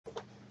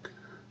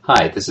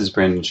Hi, this is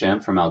Brandon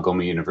Schamp from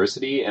Algoma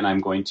University, and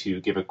I'm going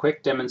to give a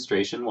quick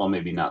demonstration, well,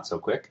 maybe not so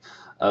quick,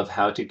 of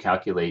how to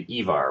calculate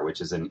Evar, which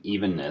is an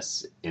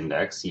evenness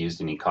index used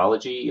in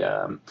ecology,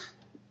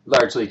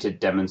 largely to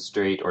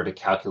demonstrate or to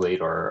calculate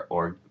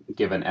or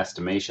give an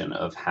estimation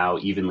of how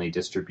evenly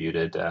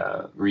distributed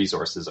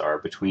resources are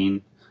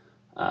between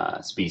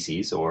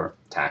species or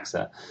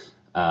taxa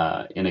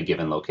in a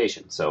given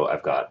location. So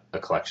I've got a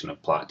collection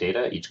of plot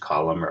data. Each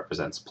column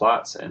represents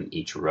plots, and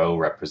each row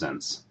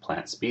represents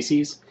plant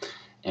species.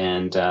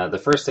 And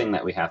the first thing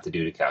that we have to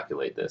do to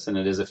calculate this, and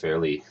it is a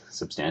fairly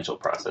substantial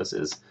process,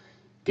 is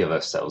give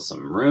ourselves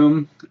some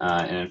room.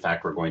 And in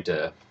fact, we're going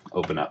to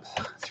open up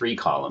 3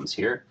 columns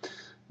here.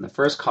 In the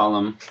first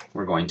column,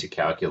 we're going to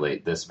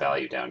calculate this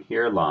value down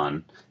here,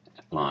 ln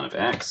of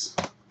x.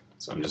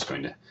 So I'm just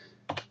going to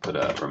put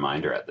a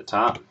reminder at the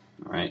top.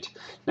 All right.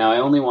 Now I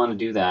only want to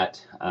do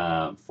that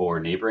for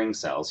neighboring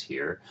cells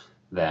here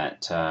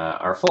that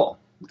are full.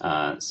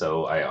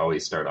 So I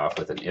always start off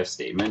with an if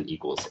statement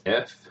equals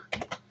if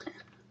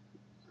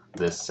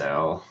this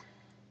cell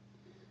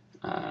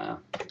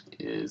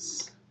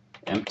is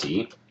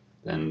empty,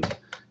 then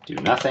do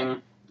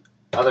nothing.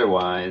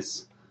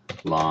 Otherwise,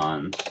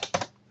 ln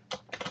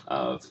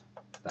of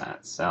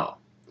that cell.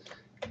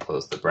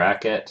 Close the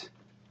bracket.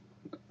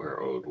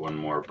 We're owed one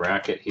more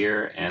bracket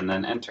here, and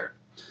then enter.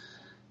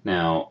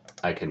 Now,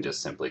 I can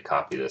just simply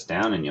copy this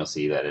down, and you'll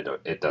see that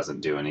it doesn't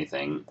do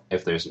anything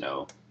if there's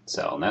no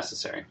cell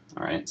necessary.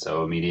 All right,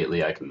 so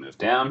immediately I can move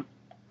down.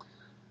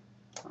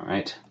 All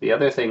right, the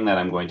other thing that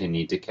I'm going to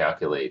need to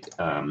calculate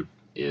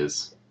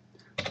is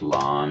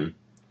ln,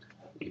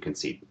 you can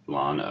see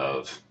ln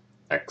of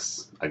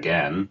x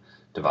again,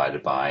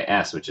 divided by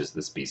s, which is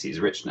the species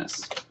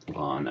richness.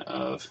 Ln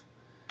of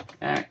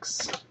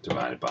x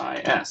divided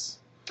by s.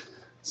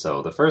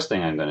 So the first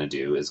thing I'm going to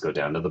do is go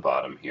down to the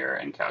bottom here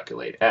and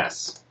calculate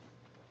S,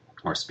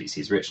 or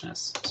species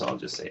richness. So I'll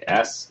just say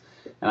S,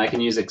 and I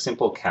can use a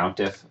simple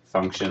COUNTIF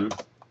function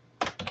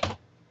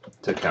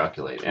to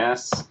calculate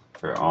S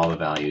for all the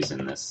values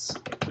in this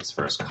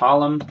first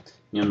column.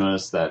 You'll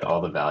notice that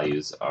all the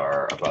values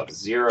are above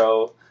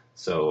 0,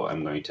 so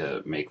I'm going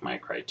to make my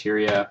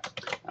criteria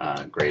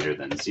greater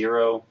than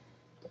 0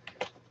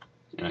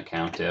 in a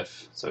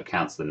COUNTIF. So it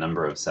counts the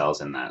number of cells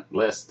in that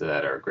list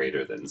that are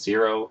greater than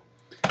 0.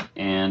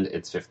 And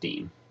it's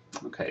 15.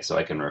 Okay, so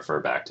I can refer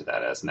back to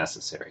that as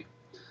necessary.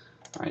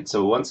 All right,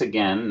 so once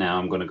again, now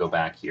I'm going to go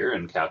back here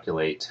and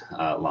calculate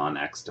ln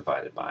x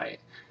divided by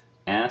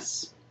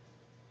s,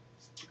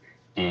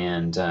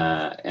 and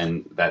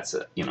that's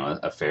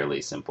a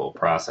fairly simple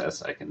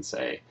process, I can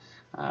say,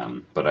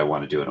 but I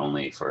want to do it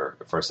only for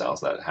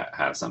cells that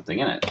have something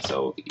in it.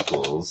 So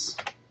equals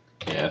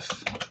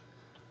if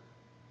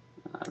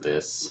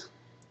this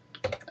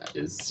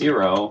is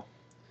 0.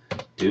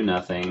 Do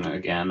nothing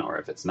again, or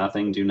if it's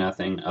nothing, do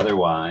nothing.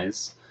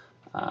 Otherwise,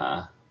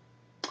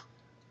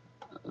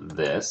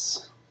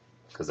 this,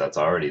 because that's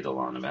already the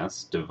ln of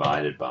s,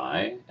 divided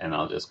by, and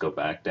I'll just go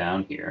back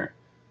down here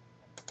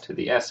to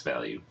the s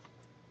value.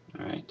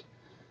 All right,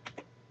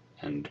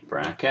 and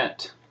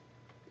bracket,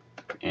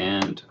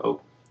 and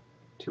oh,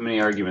 too many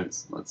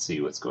arguments. Let's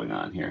see what's going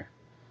on here.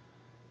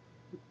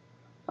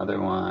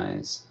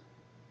 Otherwise,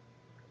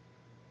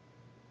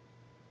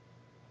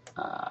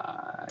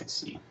 I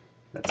see.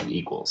 That's an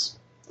equals.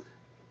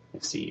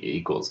 If c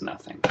equals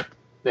nothing.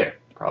 There,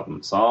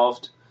 problem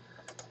solved.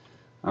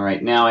 All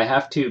right, now I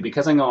have to,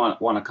 because I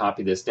want to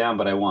copy this down,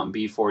 but I want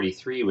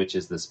B43, which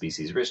is the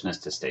species richness,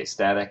 to stay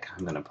static.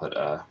 I'm going to put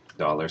a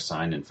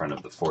 $sign in front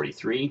of the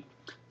 43.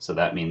 So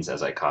that means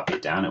as I copy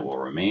it down, it will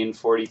remain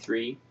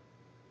 43.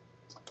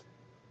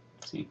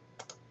 See,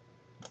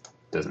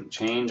 doesn't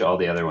change. All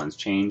the other ones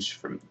change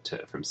from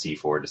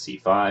C4 to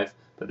C5,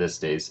 but this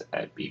stays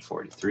at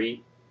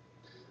B43.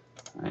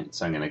 All right,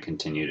 so I'm going to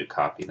continue to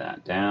copy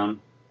that down.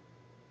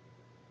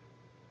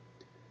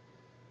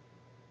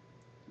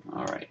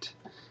 All right,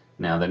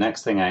 now the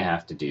next thing I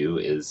have to do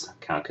is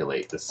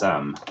calculate the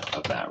sum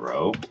of that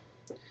row.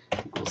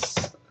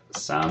 Equals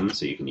sum,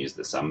 so you can use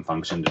the sum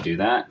function to do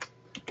that.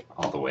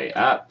 All the way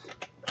up,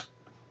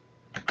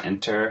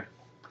 enter,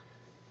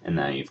 and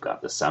now you've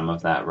got the sum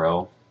of that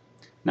row.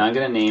 Now I'm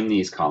going to name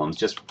these columns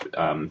just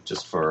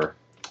for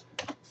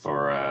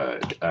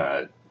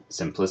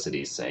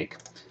simplicity's sake.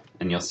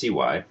 And you'll see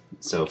why.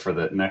 So for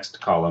the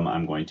next column,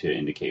 I'm going to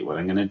indicate what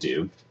I'm going to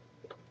do.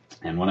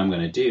 And what I'm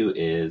going to do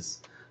is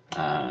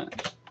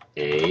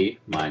A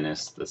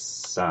minus the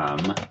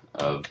sum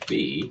of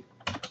B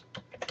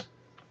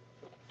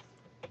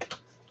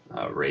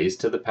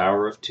raised to the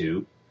power of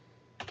 2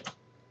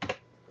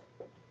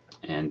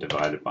 and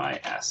divided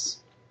by S.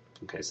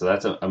 Okay, so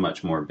that's a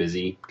much more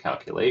busy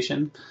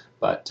calculation,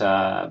 but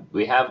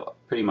we have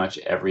pretty much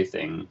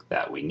everything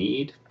that we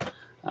need.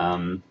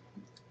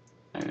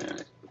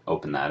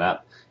 Open that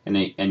up,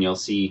 and you'll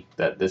see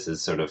that this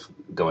is sort of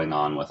going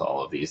on with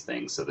all of these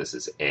things. So this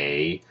is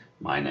A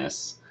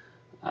minus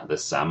the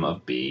sum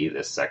of B,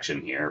 this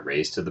section here,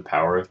 raised to the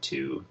power of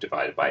 2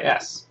 divided by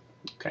S.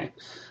 Okay,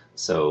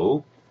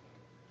 so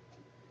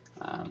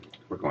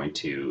we're going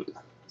to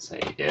say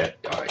it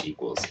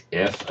equals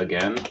if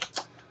again,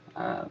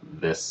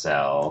 this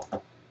cell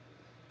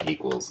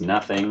equals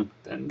nothing,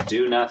 then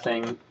do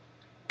nothing.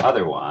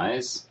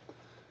 Otherwise,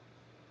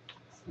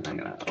 and I'm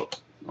going to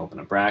open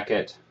a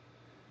bracket,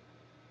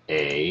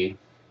 A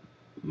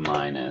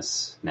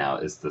minus, now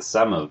is the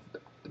sum of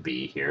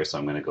B here, so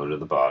I'm going to go to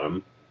the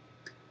bottom,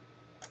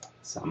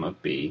 sum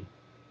of B,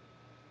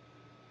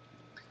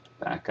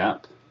 back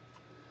up,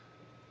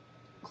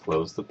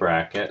 close the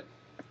bracket,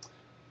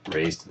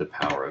 raised to the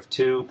power of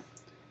 2,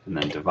 and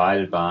then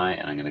divided by,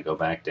 and I'm going to go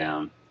back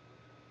down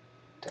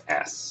to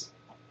S.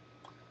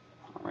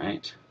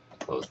 Alright,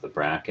 close the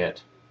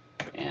bracket,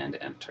 and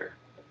enter.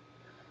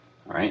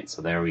 Alright,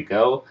 so there we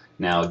go.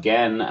 Now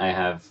again, I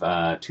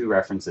have two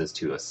references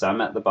to a sum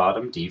at the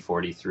bottom,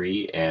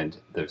 D43, and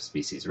the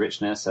species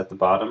richness at the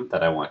bottom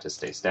that I want to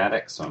stay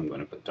static, so I'm going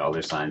to put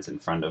dollar signs in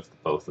front of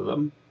both of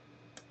them.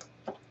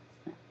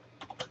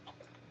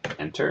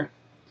 Enter.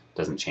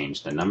 Doesn't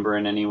change the number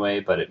in any way,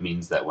 but it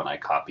means that when I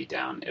copy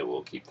down, it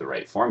will keep the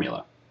right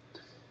formula.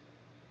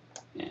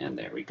 And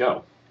there we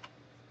go.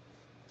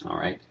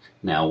 Alright,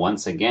 now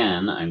once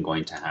again, I'm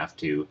going to have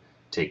to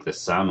take the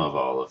sum of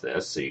all of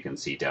this, so you can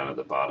see down at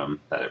the bottom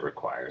that it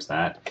requires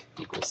that,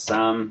 equals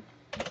sum,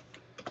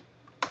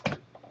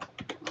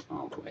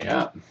 all the way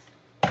up.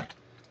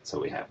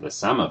 So we have the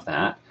sum of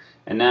that,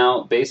 and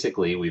now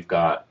basically we've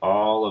got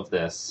all of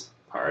this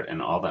part,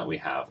 and all that we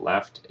have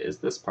left is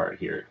this part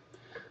here.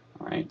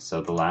 Alright,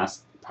 so the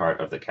last part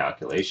of the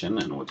calculation,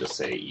 and we'll just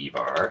say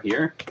Evar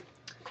here,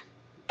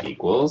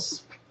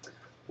 equals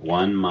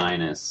 1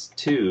 minus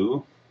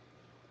 2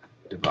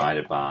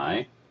 divided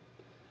by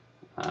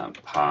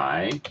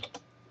pi,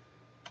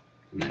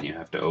 and then you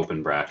have to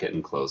open bracket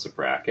and close a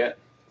bracket,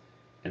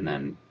 and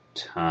then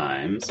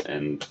times,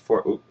 and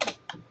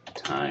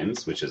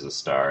times, which is a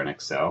star in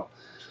Excel,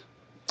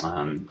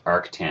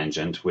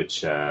 arctangent,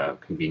 which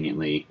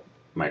conveniently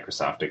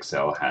Microsoft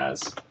Excel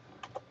has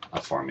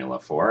a formula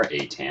for,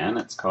 atan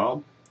it's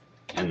called,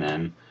 and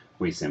then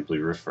we simply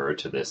refer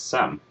to this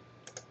sum.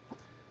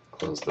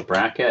 Close the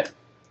bracket,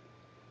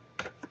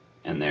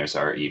 and there's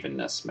our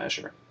evenness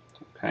measure.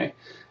 Okay,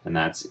 and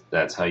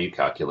that's how you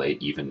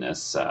calculate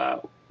evenness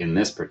in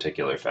this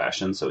particular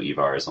fashion. So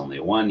Evar is only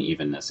one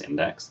evenness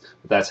index,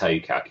 but that's how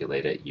you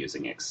calculate it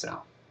using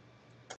Excel.